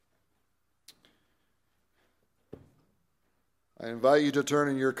I invite you to turn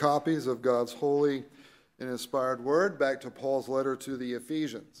in your copies of God's holy and inspired word back to Paul's letter to the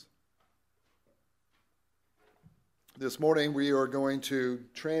Ephesians. This morning we are going to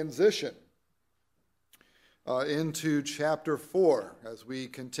transition into chapter 4 as we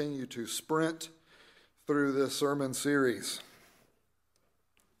continue to sprint through this sermon series.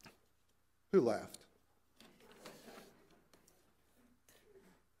 Who laughed?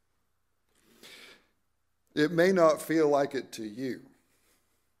 It may not feel like it to you,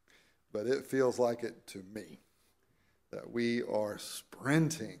 but it feels like it to me, that we are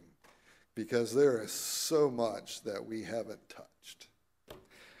sprinting because there is so much that we haven't touched.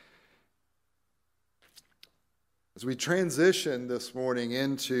 As we transition this morning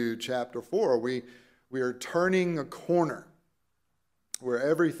into chapter 4, we are turning a corner where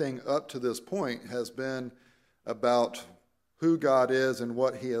everything up to this point has been about who God is and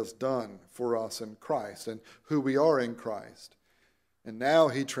what he has done for us in Christ and who we are in Christ. And now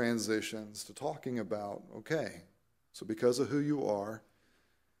he transitions to talking about, okay, so because of who you are,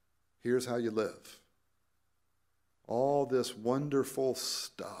 here's how you live. All this wonderful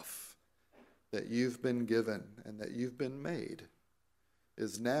stuff that you've been given and that you've been made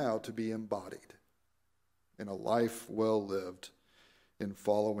is now to be embodied in a life well lived in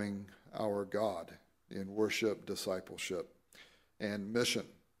following our God in worship, discipleship, and mission.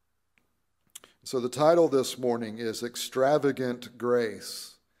 So the title this morning is Extravagant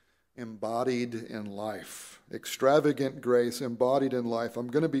Grace Embodied in Life. Extravagant Grace Embodied in Life.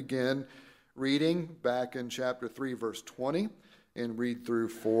 I'm going to begin reading back in chapter 3, verse 20, and read through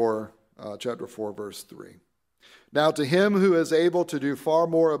chapter 4, verse 3. Now to him who is able to do far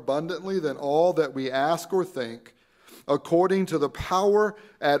more abundantly than all that we ask or think, according to the power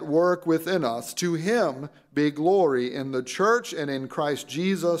at work within us, to him be glory in the church and in Christ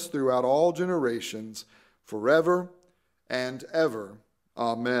Jesus throughout all generations, forever and ever.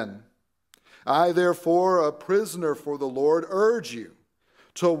 Amen. I, therefore, a prisoner for the Lord, urge you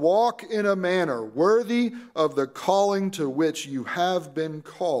to walk in a manner worthy of the calling to which you have been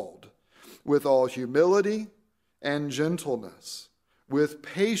called, with all humility and gentleness, with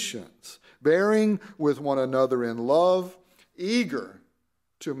patience, bearing with one another in love, eager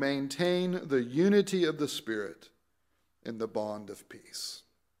to maintain the unity of the Spirit in the bond of peace.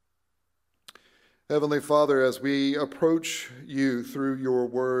 Heavenly Father, as we approach you through your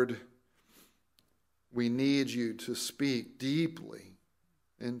word, we need you to speak deeply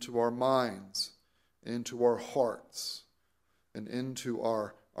into our minds, into our hearts, and into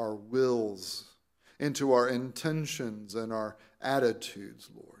our wills, into our intentions and our attitudes,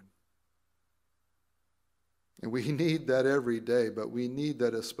 Lord. And we need that every day, but we need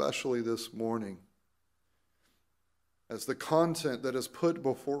that especially this morning, as the content that is put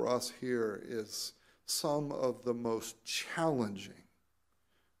before us here is some of the most challenging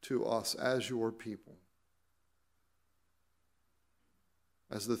to us as your people.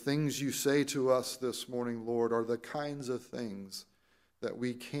 As the things you say to us this morning, Lord, are the kinds of things that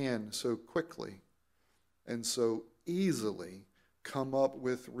we can so quickly and so easily come up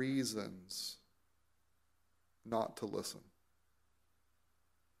with reasons not to listen.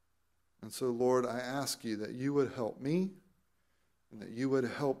 And so, Lord, I ask you that you would help me and that you would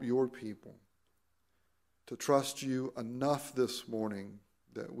help your people to trust you enough this morning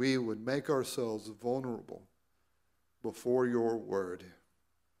that we would make ourselves vulnerable before your word,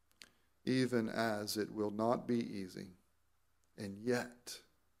 even as it will not be easy, and yet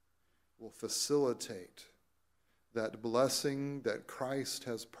will facilitate that blessing that Christ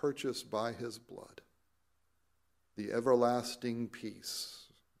has purchased by his blood, the everlasting peace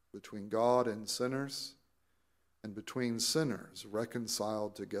between God and sinners, and between sinners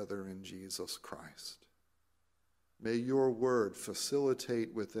reconciled together in Jesus Christ. May your word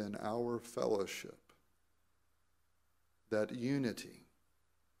facilitate within our fellowship that unity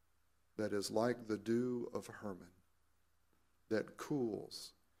that is like the dew of Hermon, that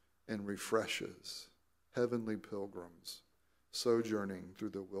cools and refreshes heavenly pilgrims sojourning through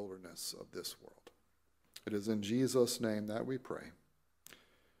the wilderness of this world. It is in Jesus' name that we pray.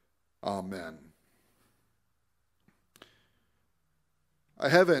 Amen. I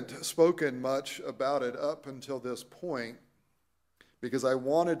haven't spoken much about it up until this point because I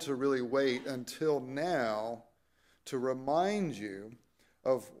wanted to really wait until now to remind you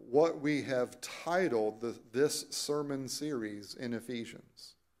of what we have titled this sermon series in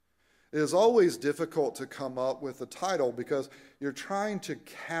Ephesians. It is always difficult to come up with a title because you're trying to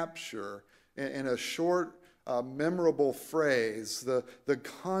capture in a short, memorable phrase the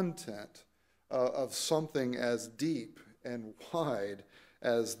content of something as deep and wide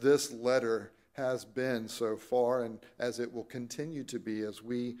as this letter has been so far and as it will continue to be as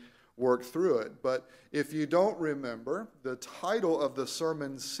we work through it. But if you don't remember, the title of the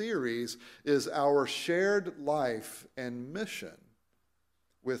sermon series is Our Shared Life and Mission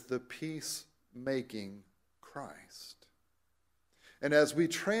with the Peacemaking Christ. And as we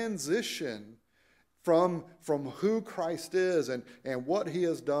transition from who Christ is and what he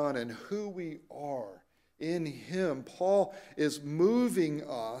has done and who we are in him, Paul is moving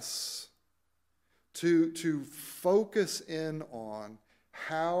us to focus in on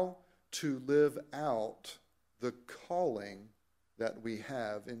how to live out the calling that we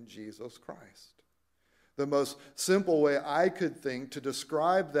have in Jesus Christ. The most simple way I could think to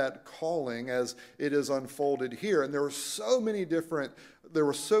describe that calling as it is unfolded here, and there are so many different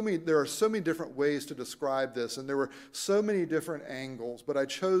ways to describe this, and there were so many different angles, but I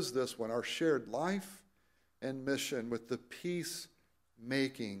chose this one, our shared life and mission with the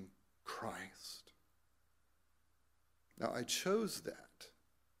peacemaking Christ. Now, I chose that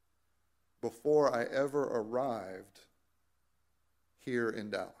before I ever arrived here in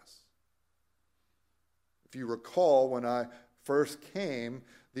Dallas. If you recall, when I first came,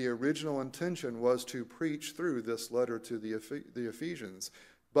 the original intention was to preach through this letter to the Ephesians.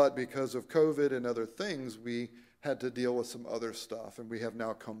 But because of COVID and other things, we had to deal with some other stuff, and we have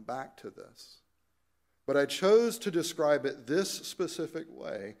now come back to this. But I chose to describe it this specific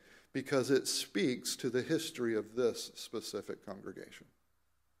way because it speaks to the history of this specific congregation.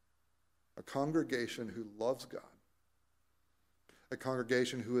 A congregation who loves God. A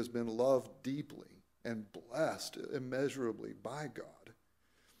congregation who has been loved deeply and blessed immeasurably by God.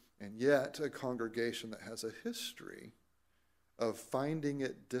 And yet a congregation that has a history of finding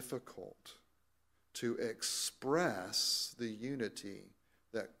it difficult to express the unity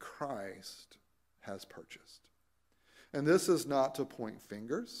that Christ has purchased. And this is not to point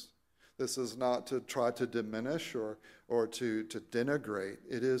fingers. This is not to try to diminish or to denigrate.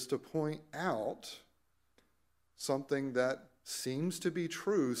 It is to point out something that seems to be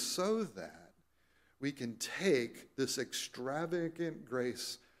true so that we can take this extravagant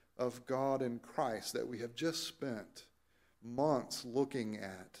grace of God in Christ that we have just spent months looking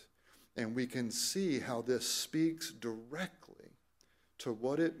at, and we can see how this speaks directly to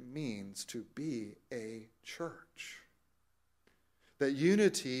what it means to be a church. That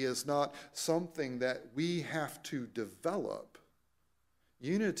unity is not something that we have to develop.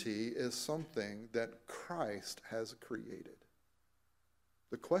 Unity is something that Christ has created.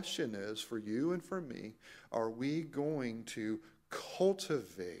 The question is, for you and for me, are we going to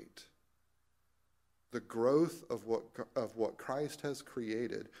cultivate the growth of what Christ has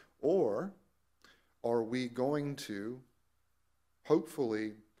created, or are we going to,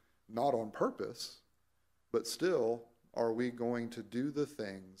 hopefully not on purpose, but still, are we going to do the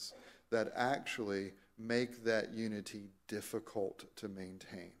things that actually make that unity difficult to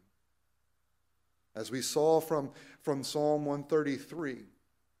maintain? As we saw from Psalm 133,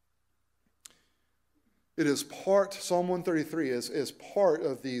 Psalm 133 is part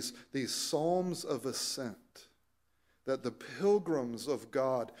of these psalms of ascent that the pilgrims of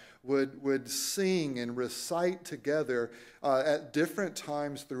God would sing and recite together at different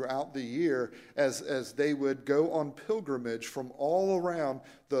times throughout the year as they would go on pilgrimage from all around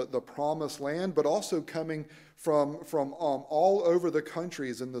the promised land, but also coming from all over the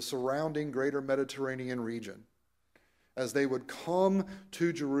countries in the surrounding greater Mediterranean region. As they would come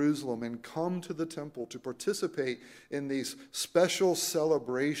to Jerusalem and come to the temple to participate in these special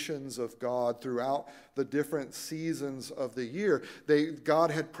celebrations of God throughout the different seasons of the year,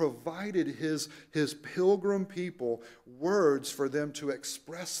 God had provided his pilgrim people words for them to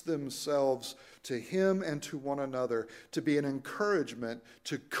express themselves to him and to one another, to be an encouragement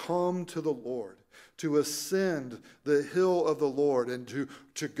to come to the Lord, to ascend the hill of the Lord, and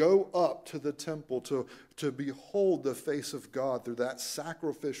to go up to the temple, to behold the face of God through that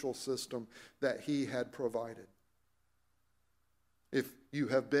sacrificial system that he had provided. If you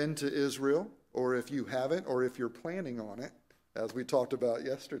have been to Israel, or if you haven't, or if you're planning on it, as we talked about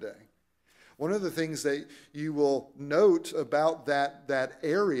yesterday, one of the things that you will note about that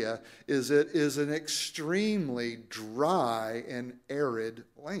area is it is an extremely dry and arid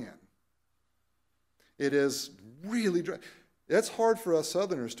land. It is really dry. That's hard for us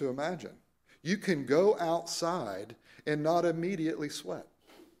Southerners to imagine. You can go outside and not immediately sweat.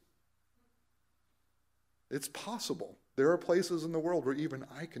 It's possible. There are places in the world where even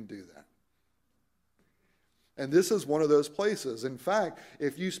I can do that. And this is one of those places. In fact,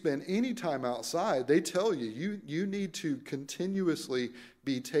 if you spend any time outside, they tell you need to continuously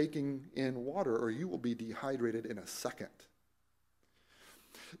be taking in water or you will be dehydrated in a second.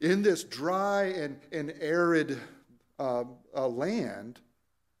 In this dry and arid land,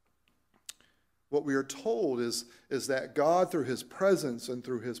 what we are told is that God, through his presence and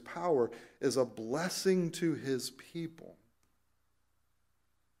through his power, is a blessing to his people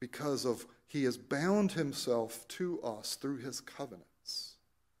because of he has bound himself to us through his covenants.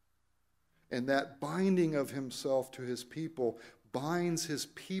 And that binding of himself to his people binds his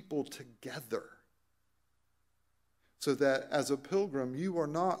people together, so that as a pilgrim, you are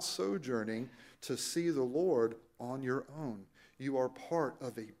not sojourning to see the Lord on your own. You are part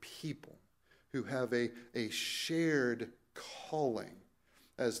of a people who have a shared calling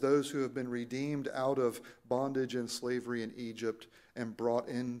as those who have been redeemed out of bondage and slavery in Egypt and brought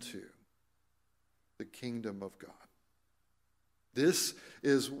into the kingdom of God. This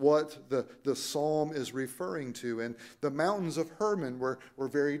is what the psalm is referring to. And the mountains of Hermon were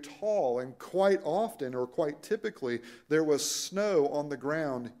very tall, and quite often, or quite typically, there was snow on the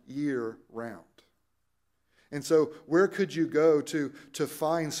ground year round. And so where could you go to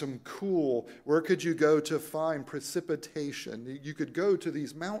find some cool? Where could you go to find precipitation? You could go to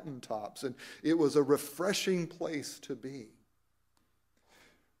these mountaintops, and it was a refreshing place to be.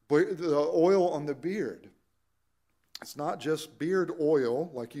 But the oil on the beard, it's not just beard oil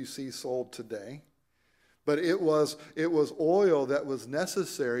like you see sold today, but it was oil that was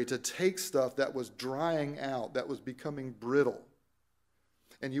necessary to take stuff that was drying out, that was becoming brittle.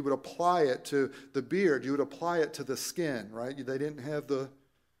 And you would apply it to the beard. You would apply it to the skin, right? They didn't have the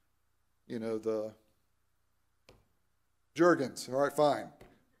Jergens. All right, fine.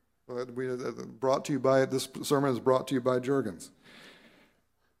 This sermon is brought to you by Jergens.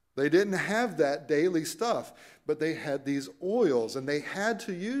 They didn't have that daily stuff, but they had these oils, and they had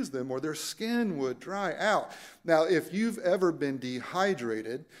to use them or their skin would dry out. Now, if you've ever been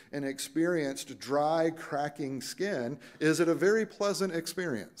dehydrated and experienced dry, cracking skin, is it a very pleasant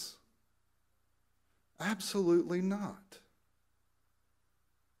experience? Absolutely not.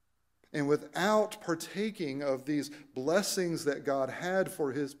 And without partaking of these blessings that God had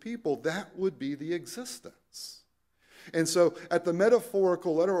for his people, that would be the existence. And so at the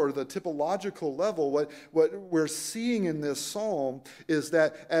metaphorical level or the typological level, what we're seeing in this psalm is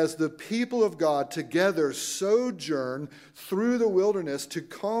that as the people of God together sojourn through the wilderness to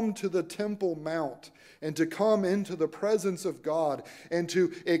come to the Temple Mount and to come into the presence of God and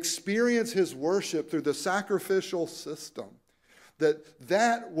to experience his worship through the sacrificial system,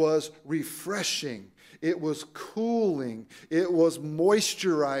 that was refreshing. It was cooling. It was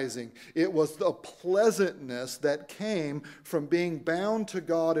moisturizing. It was the pleasantness that came from being bound to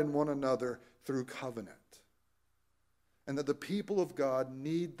God and one another through covenant. And that the people of God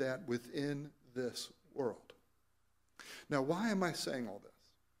need that within this world. Now, why am I saying all this?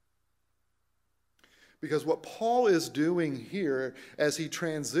 Because what Paul is doing here as he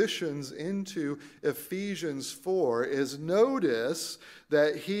transitions into Ephesians 4 is notice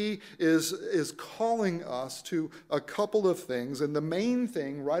that he is calling us to a couple of things. And the main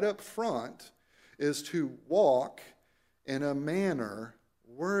thing right up front is to walk in a manner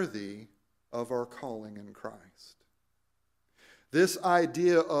worthy of our calling in Christ. This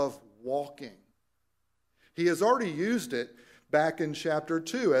idea of walking, he has already used it back in chapter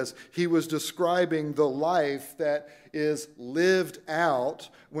 2, as he was describing the life that is lived out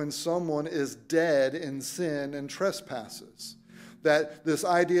when someone is dead in sin and trespasses. That this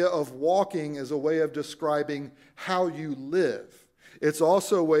idea of walking is a way of describing how you live. It's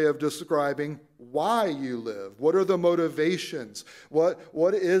also a way of describing why you live. What are the motivations?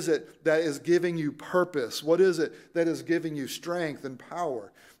 What is it that is giving you purpose? What is it that is giving you strength and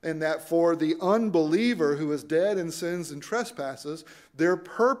power? And that for the unbeliever who is dead in sins and trespasses, their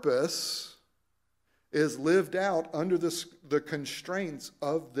purpose is lived out under the constraints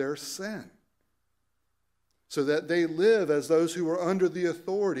of their sin. So that they live as those who are under the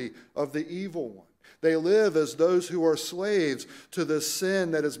authority of the evil one. They live as those who are slaves to the sin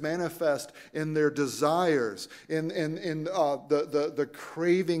that is manifest in their desires, in the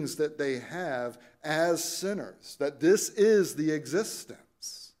cravings that they have as sinners. That this is the existence.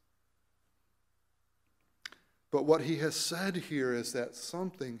 But what he has said here is that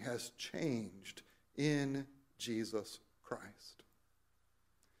something has changed in Jesus Christ.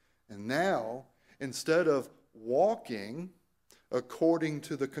 And now, instead of walking according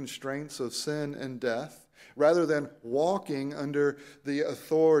to the constraints of sin and death, rather than walking under the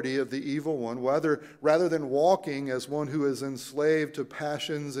authority of the evil one, rather than walking as one who is enslaved to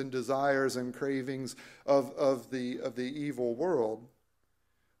passions and desires and cravings of the evil world,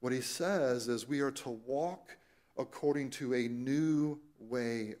 what he says is we are to walk according to a new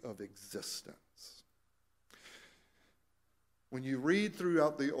way of existence. When you read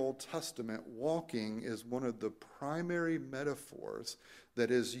throughout the Old Testament, walking is one of the primary metaphors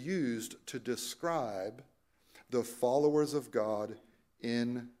that is used to describe the followers of God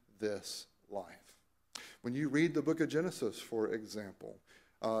in this life. When you read the book of Genesis, for example,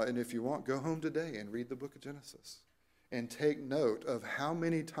 and if you want, go home today and read the book of Genesis and take note of how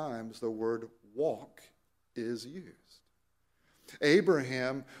many times the word walk is used.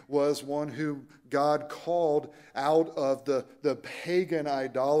 Abraham was one who God called out of the pagan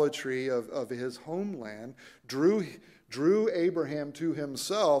idolatry of his homeland, drew Abraham to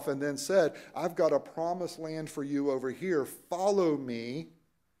himself, and then said, I've got a promised land for you over here. Follow me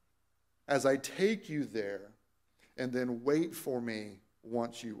as I take you there, and then wait for me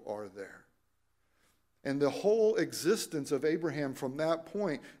once you are there. And the whole existence of Abraham from that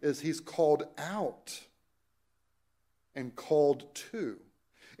point is he's called out and called to.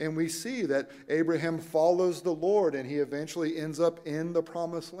 And we see that Abraham follows the Lord, and he eventually ends up in the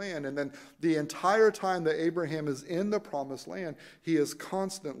promised land. And then the entire time that Abraham is in the promised land, he is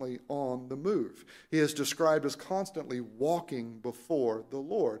constantly on the move. He is described as constantly walking before the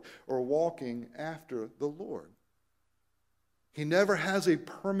Lord or walking after the Lord. He never has a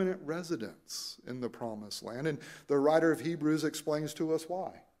permanent residence in the promised land. And the writer of Hebrews explains to us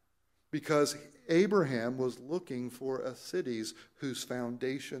why. Because Abraham was looking for a city whose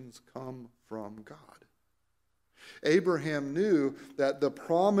foundations come from God. Abraham knew that the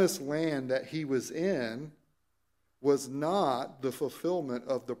promised land that he was in was not the fulfillment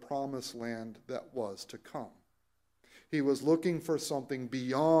of the promised land that was to come. He was looking for something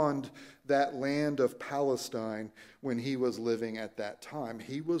beyond that land of Palestine when he was living at that time.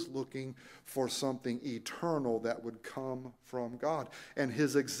 He was looking for something eternal that would come from God. And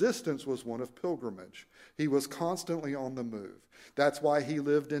his existence was one of pilgrimage. He was constantly on the move. That's why he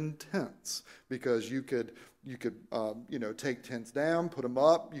lived in tents, because you could take tents down, put them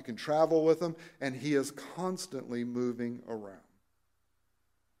up, you can travel with them, and he is constantly moving around.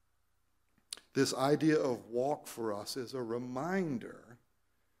 This idea of walk for us is a reminder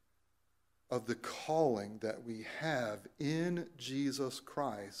of the calling that we have in Jesus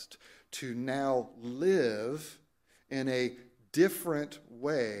Christ to now live in a different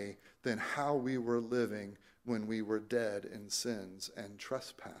way than how we were living when we were dead in sins and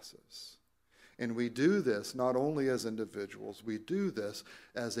trespasses. And we do this not only as individuals, we do this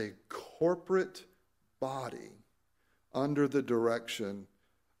as a corporate body under the direction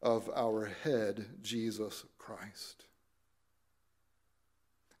of our head, Jesus Christ.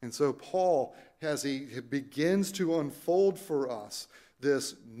 And so Paul, as he begins to unfold for us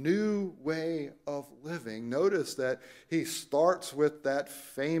this new way of living, notice that he starts with that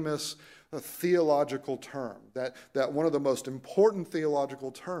famous theological term, that one of the most important theological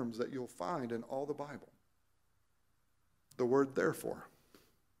terms that you'll find in all the Bible. The word therefore.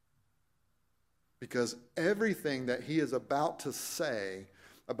 Because everything that he is about to say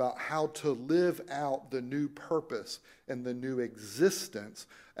about how to live out the new purpose and the new existence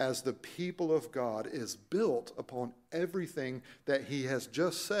as the people of God is built upon everything that he has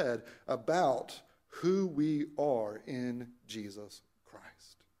just said about who we are in Jesus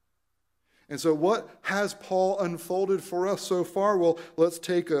Christ. And so what has Paul unfolded for us so far? Well, let's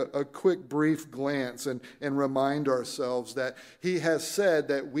take a quick brief glance and remind ourselves that he has said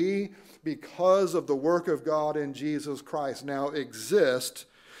that we, because of the work of God in Jesus Christ, now exist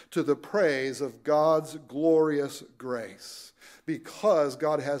to the praise of God's glorious grace, because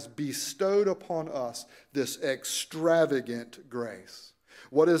God has bestowed upon us this extravagant grace.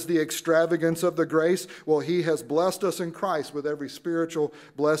 What is the extravagance of the grace? Well, he has blessed us in Christ with every spiritual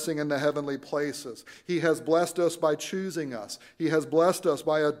blessing in the heavenly places. He has blessed us by choosing us. He has blessed us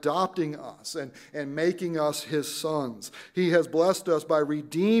by adopting us and making us his sons. He has blessed us by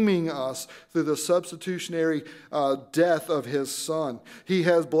redeeming us through the substitutionary death of his Son. He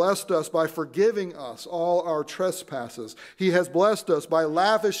has blessed us by forgiving us all our trespasses. He has blessed us by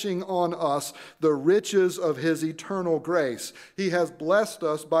lavishing on us the riches of his eternal grace. He has blessed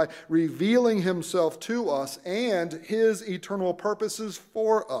us by revealing himself to us and his eternal purposes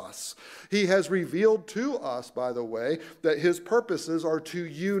for us. He has revealed to us, by the way, that his purposes are to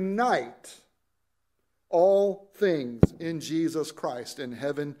unite all things in Jesus Christ in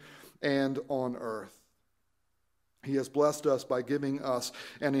heaven and on earth. He has blessed us by giving us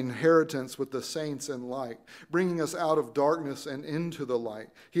an inheritance with the saints in light, bringing us out of darkness and into the light.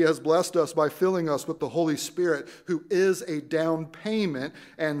 He has blessed us by filling us with the Holy Spirit, who is a down payment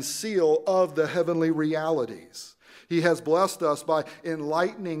and seal of the heavenly realities. He has blessed us by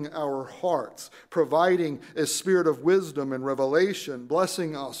enlightening our hearts, providing a spirit of wisdom and revelation,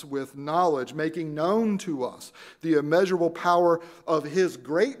 blessing us with knowledge, making known to us the immeasurable power of his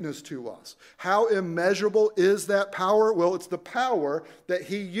greatness to us. How immeasurable is that power? Well, it's the power that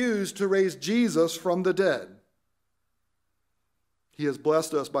he used to raise Jesus from the dead. He has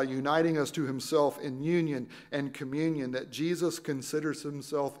blessed us by uniting us to himself in union and communion that Jesus considers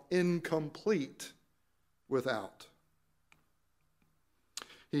himself incomplete without.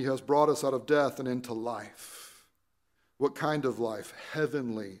 He has brought us out of death and into life. What kind of life?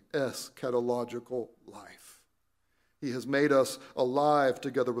 Heavenly, eschatological life. He has made us alive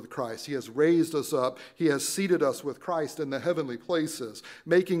together with Christ. He has raised us up. He has seated us with Christ in the heavenly places,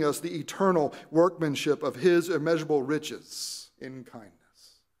 making us the eternal workmanship of his immeasurable riches in kindness.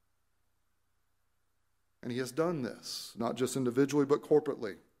 And he has done this, not just individually, but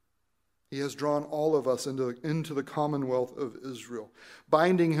corporately. He has drawn all of us into the commonwealth of Israel,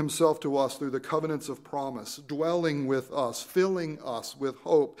 binding himself to us through the covenants of promise, dwelling with us, filling us with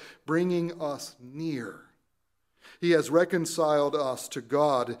hope, bringing us near. He has reconciled us to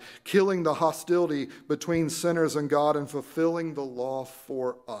God, killing the hostility between sinners and God and fulfilling the law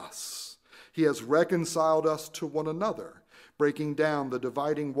for us. He has reconciled us to one another, breaking down the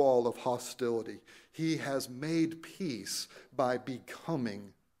dividing wall of hostility. He has made peace by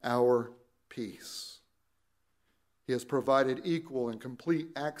becoming our peace. He has provided equal and complete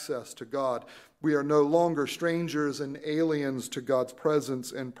access to God. We are no longer strangers and aliens to God's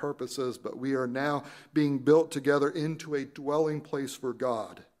presence and purposes, but we are now being built together into a dwelling place for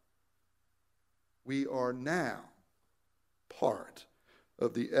God. We are now part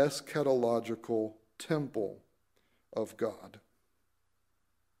of the eschatological temple of God.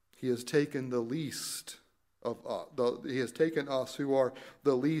 He has taken the least He has taken us who are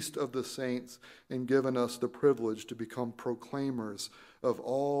the least of the saints and given us the privilege to become proclaimers of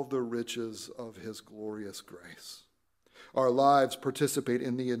all the riches of his glorious grace. Our lives participate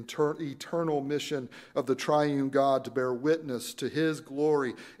in the eternal mission of the triune God to bear witness to his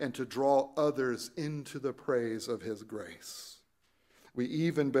glory and to draw others into the praise of his grace. We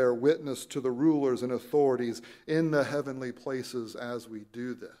even bear witness to the rulers and authorities in the heavenly places as we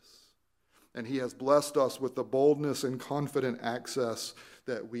do this. And he has blessed us with the boldness and confident access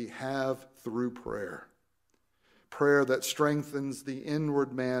that we have through prayer. Prayer that strengthens the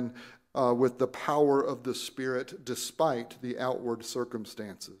inward man with the power of the Spirit despite the outward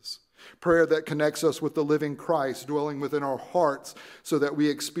circumstances. Prayer that connects us with the living Christ dwelling within our hearts so that we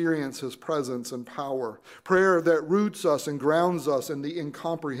experience his presence and power. Prayer that roots us and grounds us in the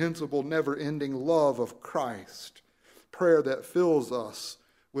incomprehensible, never-ending love of Christ. Prayer that fills us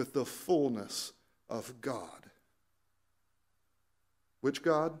with the fullness of God. Which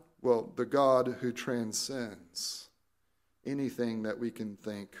God? Well, the God who transcends anything that we can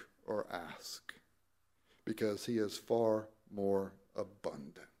think or ask, because he is far more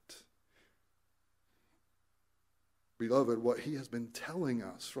abundant. Beloved, what he has been telling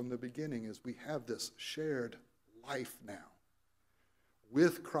us from the beginning is we have this shared life now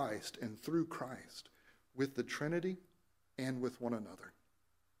with Christ and through Christ, with the Trinity and with one another.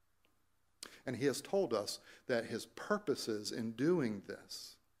 And he has told us that his purposes in doing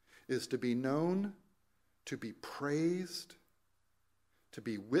this is to be known, to be praised, to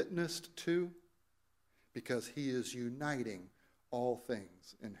be witnessed to, because he is uniting all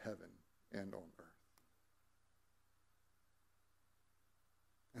things in heaven and on earth.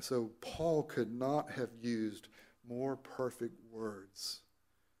 And so Paul could not have used more perfect words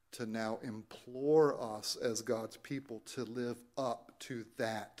to now implore us as God's people to live up to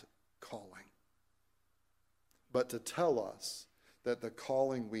that calling, but to tell us that the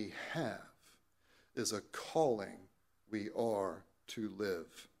calling we have is a calling we are to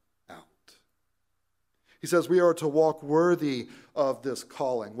live out. He says we are to walk worthy of this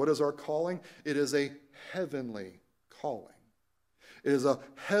calling. What is our calling? It is a heavenly calling. It is a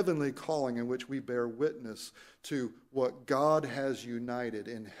heavenly calling in which we bear witness to what God has united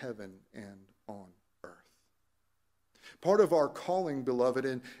in heaven and on earth. Part of our calling, beloved,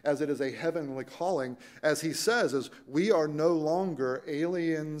 and as it is a heavenly calling, as he says, is we are no longer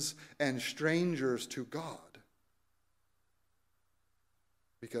aliens and strangers to God,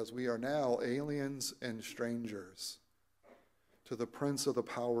 because we are now aliens and strangers to the prince of the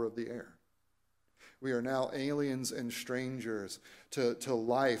power of the air. We are now aliens and strangers to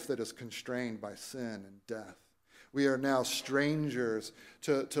life that is constrained by sin and death. We are now strangers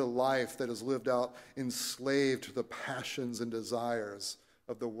to life that is lived out enslaved to the passions and desires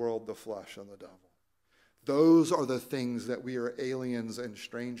of the world, the flesh, and the devil. Those are the things that we are aliens and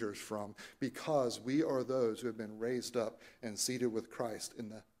strangers from, because we are those who have been raised up and seated with Christ in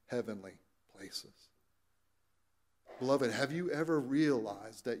the heavenly places. Beloved, have you ever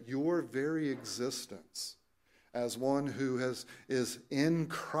realized that your very existence as one who is in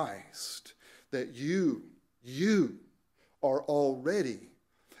Christ, that you are already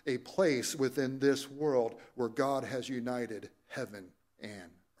a place within this world where God has united heaven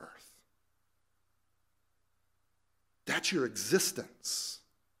and earth? That's your existence.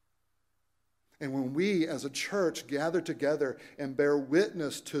 And when we as a church gather together and bear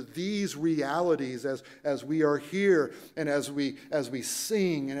witness to these realities as we are here and as we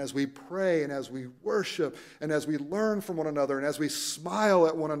sing and as we pray and as we worship and as we learn from one another and as we smile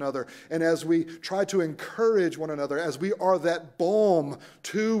at one another and as we try to encourage one another, as we are that balm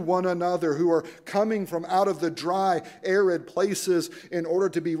to one another who are coming from out of the dry, arid places in order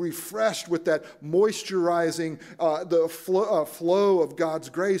to be refreshed with that moisturizing, the flow of God's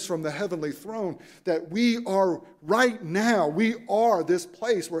grace from the heavenly throne, that we are right now, we are this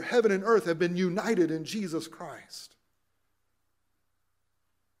place where heaven and earth have been united in Jesus Christ.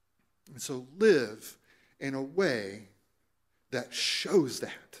 And so live in a way that shows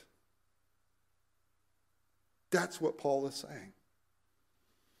that. That's what Paul is saying.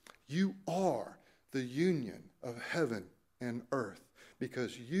 You are the union of heaven and earth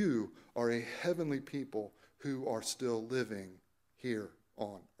because you are a heavenly people who are still living here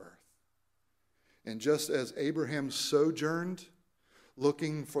on earth. And just as Abraham sojourned,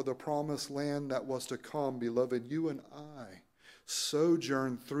 looking for the promised land that was to come, beloved, you and I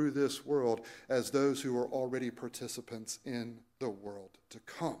sojourn through this world as those who are already participants in the world to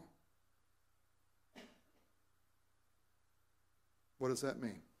come. What does that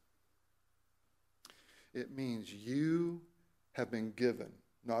mean? It means you have been given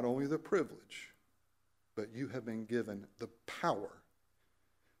not only the privilege, but you have been given the power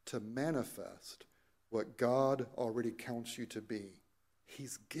to manifest what God already counts you to be.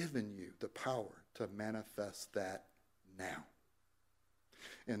 He's given you the power to manifest that now.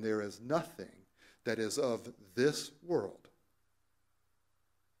 And there is nothing that is of this world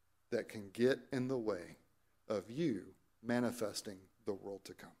that can get in the way of you manifesting the world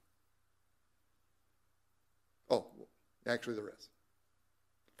to come. Oh, actually there is.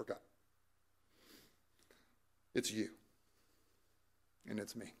 Forgot. It's you. And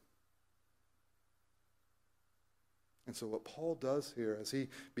it's me. And so what Paul does here as he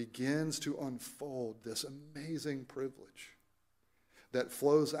begins to unfold this amazing privilege that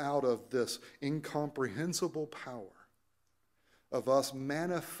flows out of this incomprehensible power of us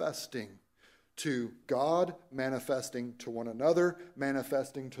manifesting to God, manifesting to one another,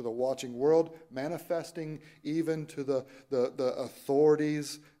 manifesting to the watching world, manifesting even to the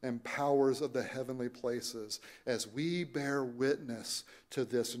authorities and powers of the heavenly places as we bear witness to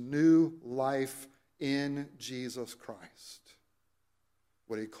this new life in Jesus Christ.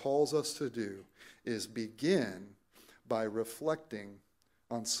 What he calls us to do is begin by reflecting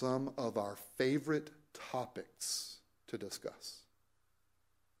on some of our favorite topics to discuss.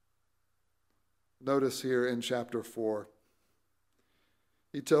 Notice here in chapter 4,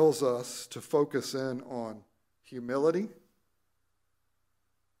 he tells us to focus in on humility,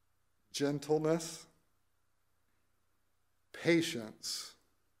 gentleness, patience,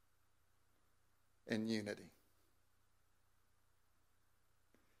 and unity.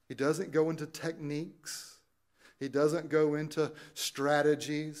 He doesn't go into techniques. He doesn't go into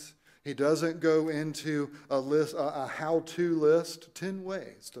strategies. He doesn't go into a how-to list, 10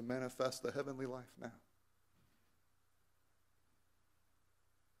 ways to manifest the heavenly life now.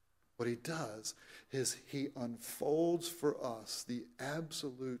 What he does is he unfolds for us the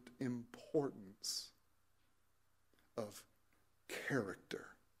absolute importance of character,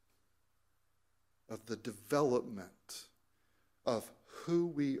 of the development of who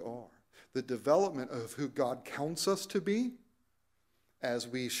we are, the development of who God counts us to be as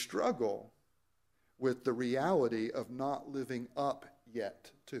we struggle with the reality of not living up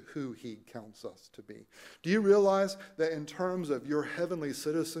yet to who he counts us to be. Do you realize that in terms of your heavenly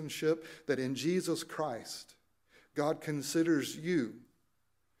citizenship, that in Jesus Christ, God considers you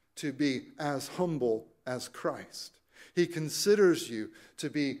to be as humble as Christ? He considers you to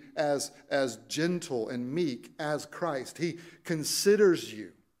be as gentle and meek as Christ. He considers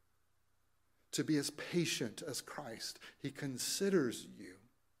you to be as patient as Christ. He considers you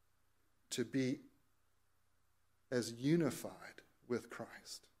to be as unified with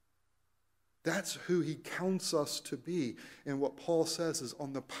Christ. That's who he counts us to be. And what Paul says is,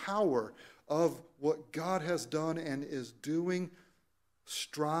 on the power of what God has done and is doing,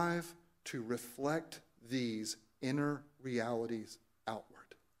 strive to reflect these inner realities outward.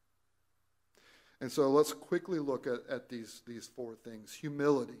 And so let's quickly look at these four things.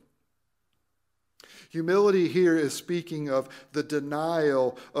 Humility. Humility here is speaking of the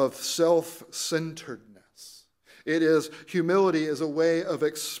denial of self-centeredness. Humility is a way of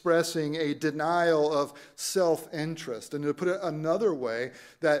expressing a denial of self-interest. And to put it another way,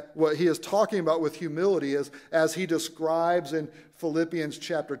 that what he is talking about with humility is, as he describes in Philippians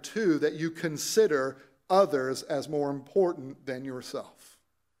chapter 2, that you consider others as more important than yourself.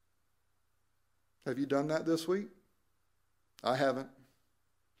 Have you done that this week? I haven't.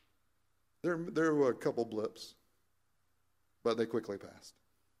 There were a couple blips, but they quickly passed.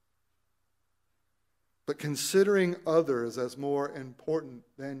 But considering others as more important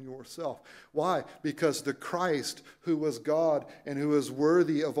than yourself. Why? Because the Christ who was God and who is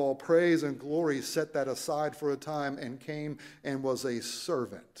worthy of all praise and glory set that aside for a time and came and was a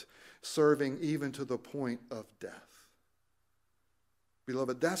servant, serving even to the point of death.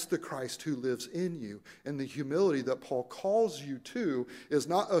 Beloved, that's the Christ who lives in you. And the humility that Paul calls you to is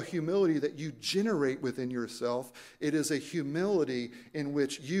not a humility that you generate within yourself. It is a humility in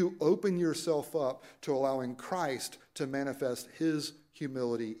which you open yourself up to allowing Christ to manifest his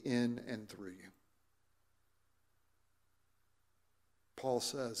humility in and through you. Paul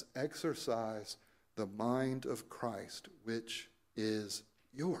says, exercise the mind of Christ, which is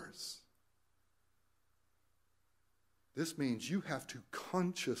yours. This means you have to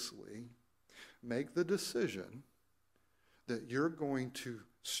consciously make the decision that you're going to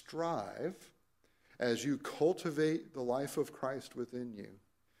strive, as you cultivate the life of Christ within you,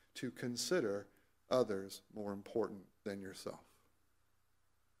 to consider others more important than yourself.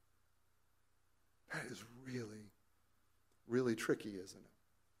 That is really, really tricky, isn't it?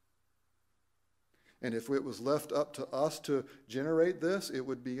 And if it was left up to us to generate this, it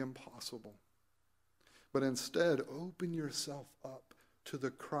would be impossible. But instead, open yourself up to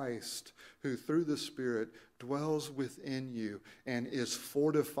the Christ who through the Spirit dwells within you and is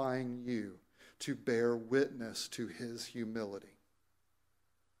fortifying you to bear witness to his humility.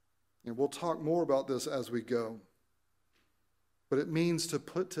 And we'll talk more about this as we go. But it means to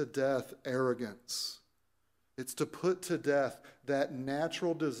put to death arrogance. It's to put to death that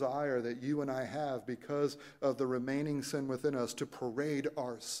natural desire that you and I have because of the remaining sin within us to parade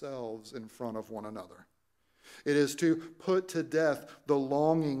ourselves in front of one another. It is to put to death the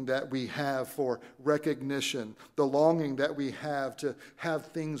longing that we have for recognition, the longing that we have to have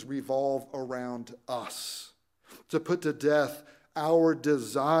things revolve around us, to put to death our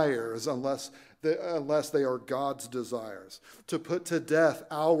desires unless they are God's desires, to put to death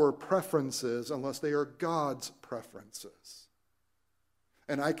our preferences unless they are God's preferences.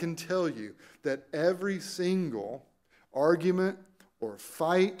 And I can tell you that every single argument or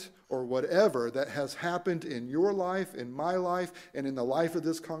fight or whatever that has happened in your life, in my life, and in the life of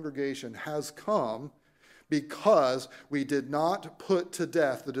this congregation has come because we did not put to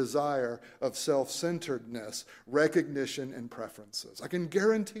death the desire of self-centeredness, recognition, and preferences. I can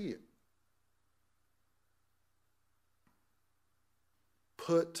guarantee it.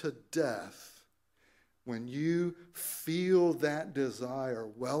 Put to death when you feel that desire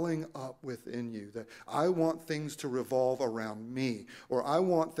welling up within you, that I want things to revolve around me, or I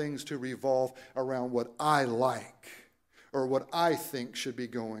want things to revolve around what I like, or what I think should be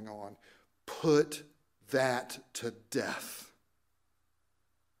going on. Put that to death.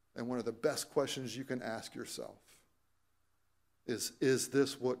 And one of the best questions you can ask yourself is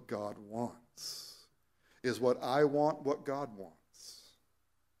this what God wants? Is what I want what God wants?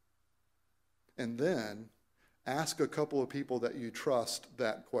 And then ask a couple of people that you trust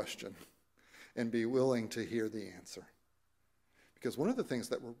that question and be willing to hear the answer. Because one of the things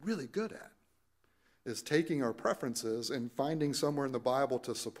that we're really good at is taking our preferences and finding somewhere in the Bible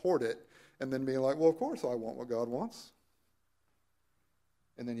to support it and then being like, well, of course I want what God wants.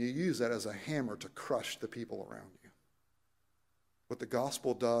 And then you use that as a hammer to crush the people around you. What the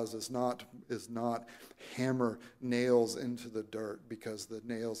gospel does is not hammer nails into the dirt because the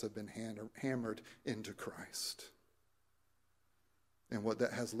nails have been hammered into Christ. And what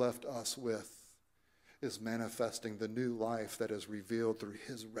that has left us with is manifesting the new life that is revealed through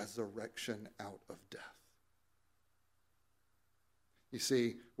his resurrection out of death. You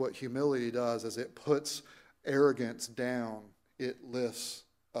see, what humility does is it puts arrogance down. It lifts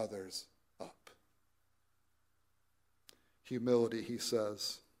others up. Humility, he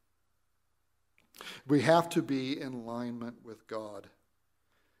says. We have to be in alignment with God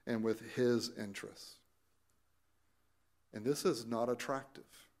and with his interests. And this is not attractive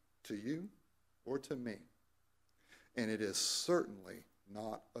to you or to me. And it is certainly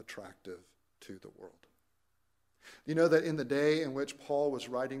not attractive to the world. You know that in the day in which Paul was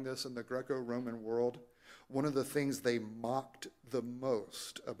writing this in the Greco-Roman world, one of the things they mocked the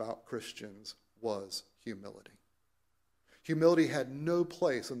most about Christians was humility. Humility had no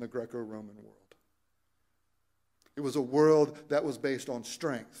place in the Greco-Roman world. It was a world that was based on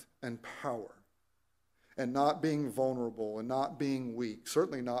strength and power and not being vulnerable and not being weak,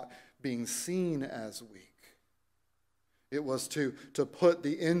 certainly not being seen as weak. It was to put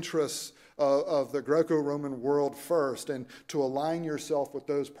the interests of the Greco-Roman world first and to align yourself with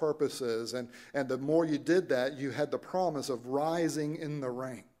those purposes. And the more you did that, you had the promise of rising in the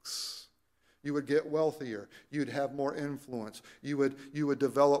ranks. You would get wealthier. You'd have more influence. You would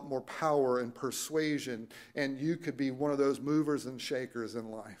develop more power and persuasion, and you could be one of those movers and shakers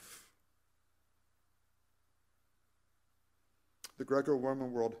in life. The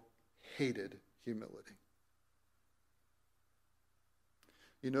Greco-Roman world hated humility.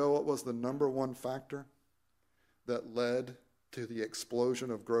 You know what was the number one factor that led to the explosion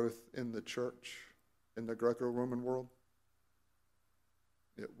of growth in the church in the Greco-Roman world?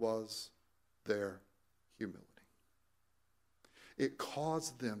 It was their humility. It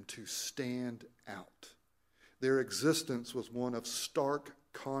caused them to stand out. Their existence was one of stark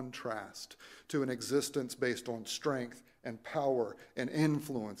contrast to an existence based on strength and power and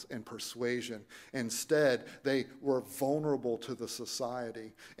influence and persuasion. Instead, they were vulnerable to the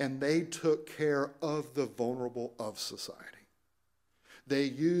society, and they took care of the vulnerable of society. They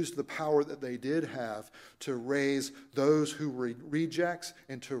used the power that they did have to raise those who were rejects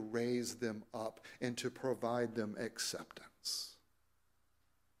and to raise them up and to provide them acceptance.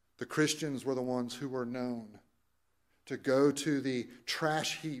 The Christians were the ones who were known to go to the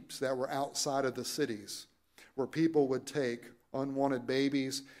trash heaps that were outside of the cities, where people would take unwanted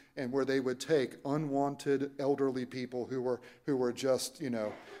babies and where they would take unwanted elderly people who were just,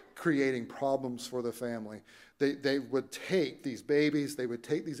 creating problems for the family. They would take these babies, they would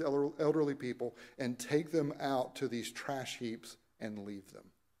take these elderly people and take them out to these trash heaps and leave them.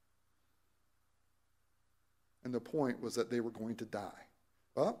 And the point was that they were going to die.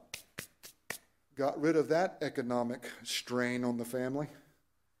 Well, got rid of that economic strain on the family.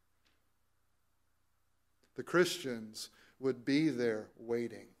 The Christians would be there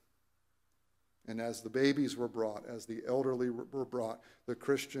waiting. And as the babies were brought, as the elderly were brought, the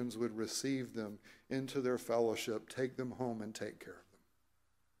Christians would receive them into their fellowship, take them home, and take care of them.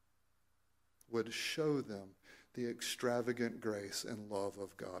 Would show them the extravagant grace and love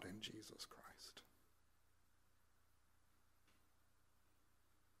of God in Jesus Christ.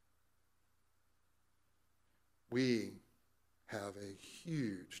 We have a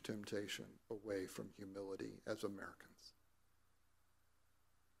huge temptation away from humility as Americans.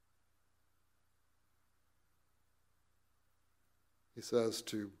 He says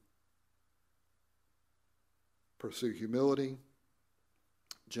to pursue humility,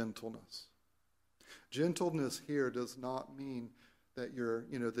 gentleness. Gentleness here does not mean that you're,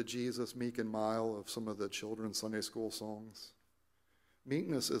 the Jesus meek and mild of some of the children's Sunday school songs.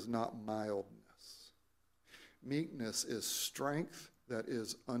 Meekness is not mildness. Meekness is strength that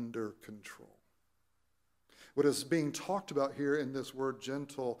is under control. What is being talked about here in this word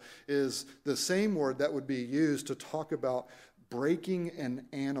gentle is the same word that would be used to talk about breaking an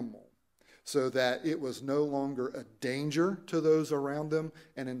animal so that it was no longer a danger to those around them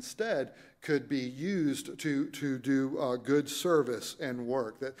and instead could be used to do good service and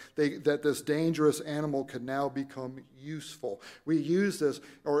work, that this dangerous animal could now become useful. We use this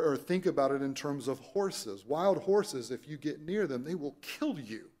or think about it in terms of horses. Wild horses, if you get near them, they will kill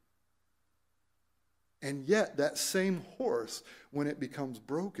you. And yet that same horse, when it becomes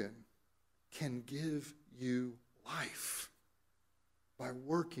broken, can give you life by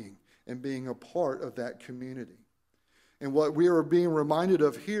working and being a part of that community. And what we are being reminded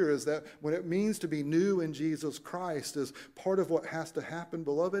of here is that when it means to be new in Jesus Christ, is part of what has to happen,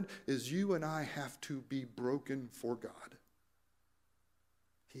 beloved, is you and I have to be broken for God.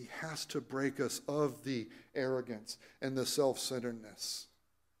 He has to break us of the arrogance and the self-centeredness.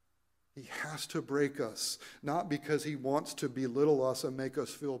 He has to break us, not because he wants to belittle us and make us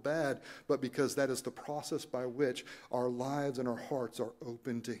feel bad, but because that is the process by which our lives and our hearts are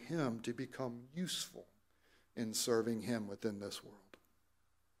open to him to become useful in serving him within this world.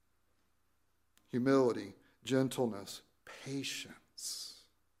 Humility, gentleness, patience,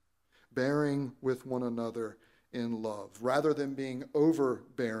 bearing with one another in love. Rather than being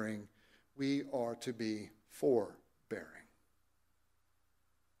overbearing, we are to be forbearing.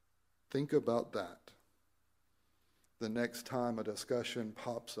 Think about that the next time a discussion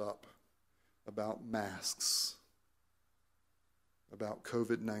pops up about masks, about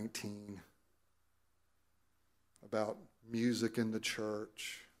COVID-19, about music in the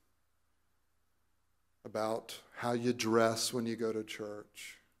church, about how you dress when you go to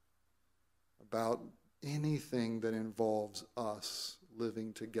church, about anything that involves us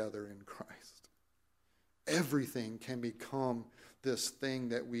living together in Christ. Everything can become this thing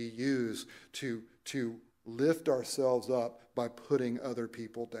that we use to lift ourselves up by putting other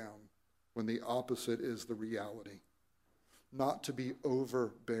people down, when the opposite is the reality. Not to be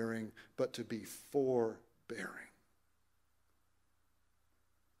overbearing, but to be forbearing.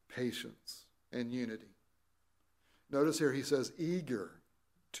 Patience and unity. Notice here he says, eager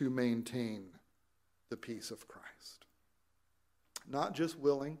to maintain the peace of Christ. Not just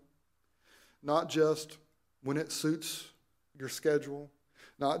willing, not just when it suits your schedule,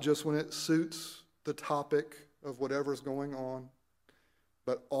 not just when it suits the topic of whatever's going on,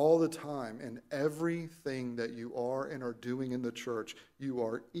 but all the time, in everything that you are and are doing in the church, you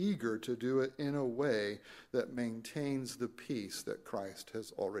are eager to do it in a way that maintains the peace that Christ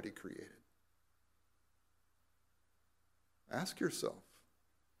has already created. Ask yourself,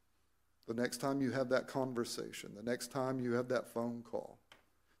 the next time you have that conversation, the next time you have that phone call,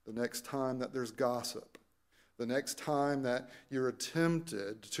 the next time that there's gossip, the next time that you're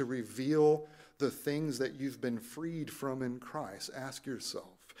tempted to reveal the things that you've been freed from in Christ, ask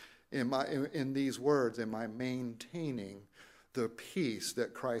yourself, in these words, am I maintaining the peace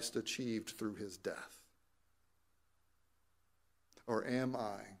that Christ achieved through his death? Or am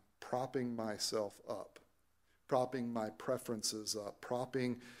I propping myself up, propping my preferences up,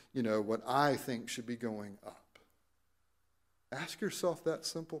 propping, what I think should be going up? Ask yourself that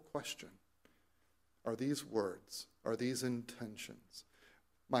simple question. Are these words, are these intentions,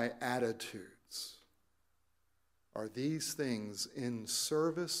 my attitudes, are these things in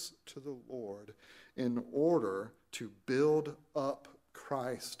service to the Lord in order to build up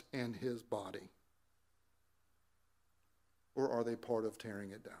Christ and his body? Or are they part of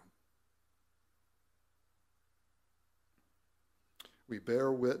tearing it down? We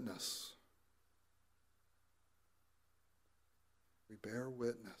bear witness. We bear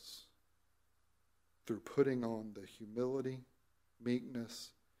witness through putting on the humility,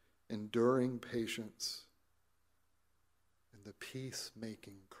 meekness, enduring patience, and the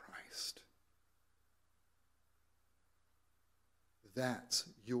peacemaking Christ. That's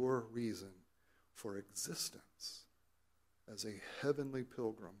your reason for existence as a heavenly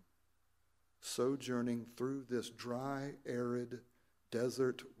pilgrim, sojourning through this dry, arid,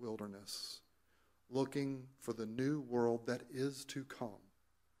 desert wilderness, looking for the new world that is to come,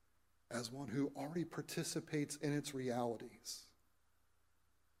 as one who already participates in its realities.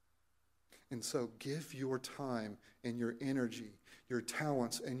 And so give your time and your energy, your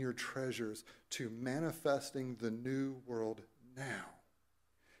talents and your treasures to manifesting the new world now.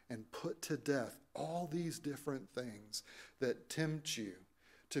 And put to death all these different things that tempt you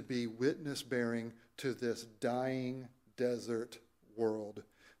to be witness bearing to this dying desert world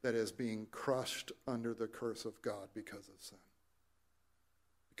that is being crushed under the curse of God because of sin.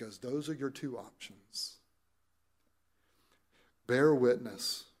 Because those are your two options. Bear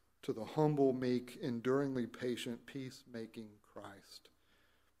witness to the humble, meek, enduringly patient, peacemaking Christ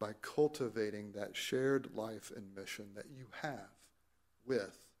by cultivating that shared life and mission that you have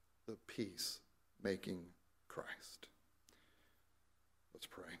with the peacemaking Christ. Let's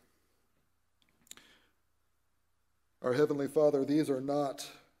pray. Our Heavenly Father, these are not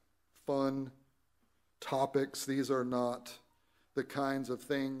fun topics. These are not the kinds of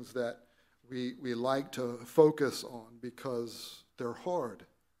things that we like to focus on because they're hard.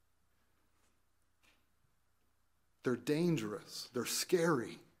 They're dangerous. They're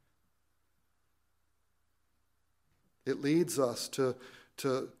scary. It leads us to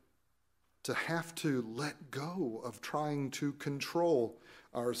have to let go of trying to control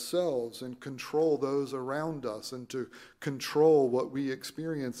ourselves and control those around us and to control what we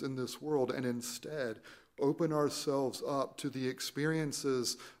experience in this world, and instead open ourselves up to the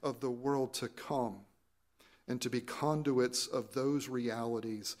experiences of the world to come and to be conduits of those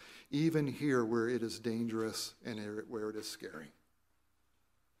realities, even here where it is dangerous and where it is scary.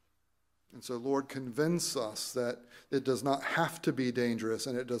 And so, Lord, convince us that it does not have to be dangerous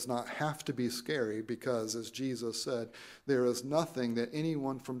and it does not have to be scary because, as Jesus said, there is nothing that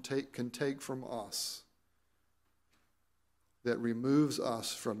anyone can take from us that removes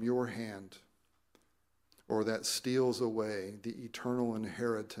us from your hand or that steals away the eternal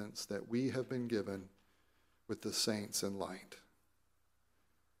inheritance that we have been given with the saints in light.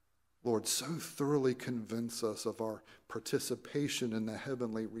 Lord, so thoroughly convince us of our participation in the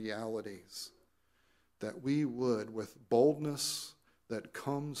heavenly realities that we would, with boldness that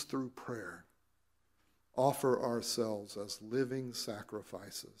comes through prayer, offer ourselves as living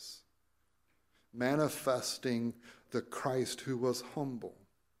sacrifices, manifesting the Christ who was humble,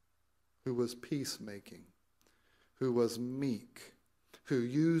 who was peacemaking, who was meek, who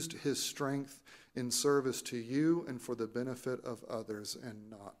used his strength in service to you and for the benefit of others and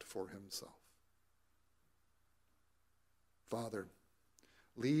not for himself. Father,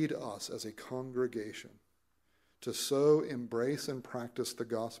 lead us as a congregation to so embrace and practice the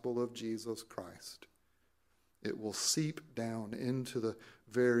gospel of Jesus Christ. It will seep down into the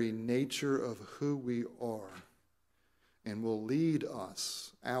very nature of who we are and will lead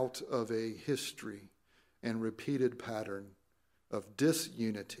us out of a history and repeated pattern of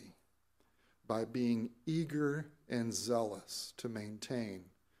disunity by being eager and zealous to maintain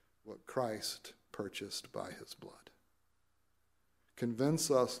what Christ purchased by his blood. Convince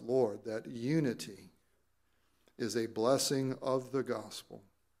us, Lord, that unity is a blessing of the gospel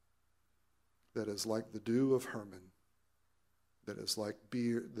that is like the dew of Hermon, that is like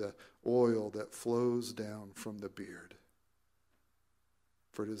the oil that flows down from the beard.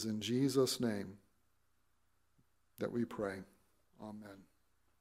 For it is in Jesus' name that we pray. Amen.